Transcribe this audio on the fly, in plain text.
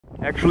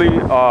Actually,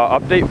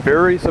 update,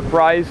 very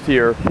surprised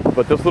here,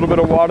 but this little bit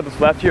of water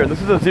that's left here,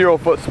 this is a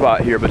 0-foot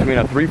spot here between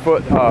a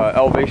 3-foot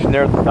elevation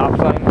there at the stop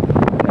sign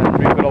and a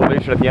 3-foot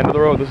elevation at the end of the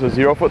road. This is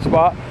a 0-foot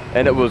spot,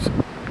 and it was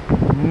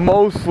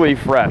mostly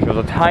fresh. There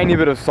was a tiny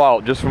bit of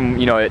salt just from,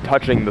 you know, it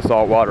touching the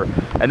salt water.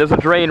 And there's a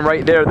drain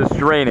right there that's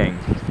draining.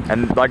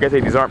 And like I say,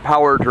 these aren't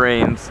power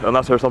drains,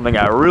 unless there's something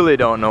I really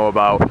don't know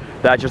about.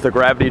 That's just a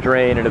gravity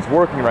drain, and it's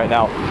working right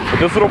now. But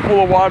this little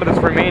pool of water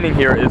that's remaining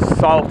here is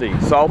salty.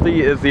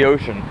 Salty is the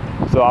ocean.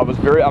 So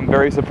I'm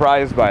very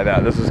surprised by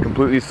that. This is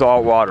completely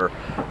salt water.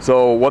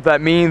 So what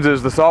that means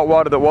is the salt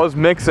water that was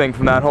mixing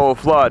from that whole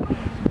flood,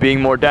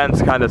 being more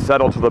dense, kind of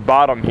settled to the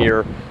bottom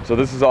here. So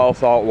this is all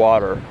salt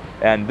water.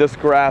 And this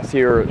grass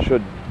here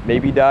should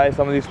maybe die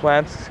some of these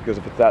plants, because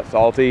if it's that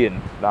salty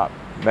and not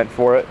meant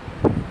for it.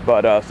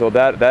 But so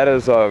that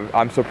is,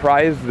 I'm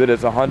surprised that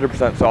it's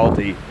 100%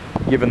 salty,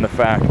 given the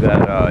fact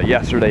that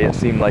yesterday it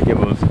seemed like it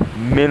was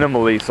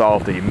minimally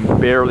salty,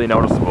 barely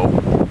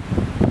noticeable.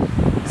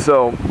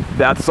 So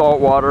that's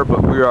salt water,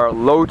 but we are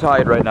low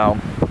tide right now.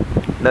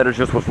 That is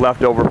just what's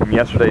left over from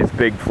yesterday's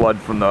big flood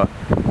from the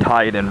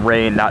tide and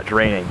rain not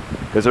draining.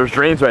 Because there's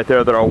drains right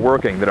there that are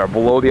working, that are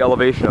below the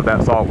elevation of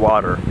that salt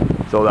water.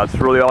 So that's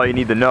really all you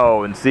need to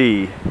know and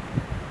see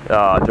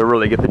to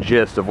really get the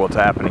gist of what's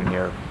happening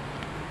here.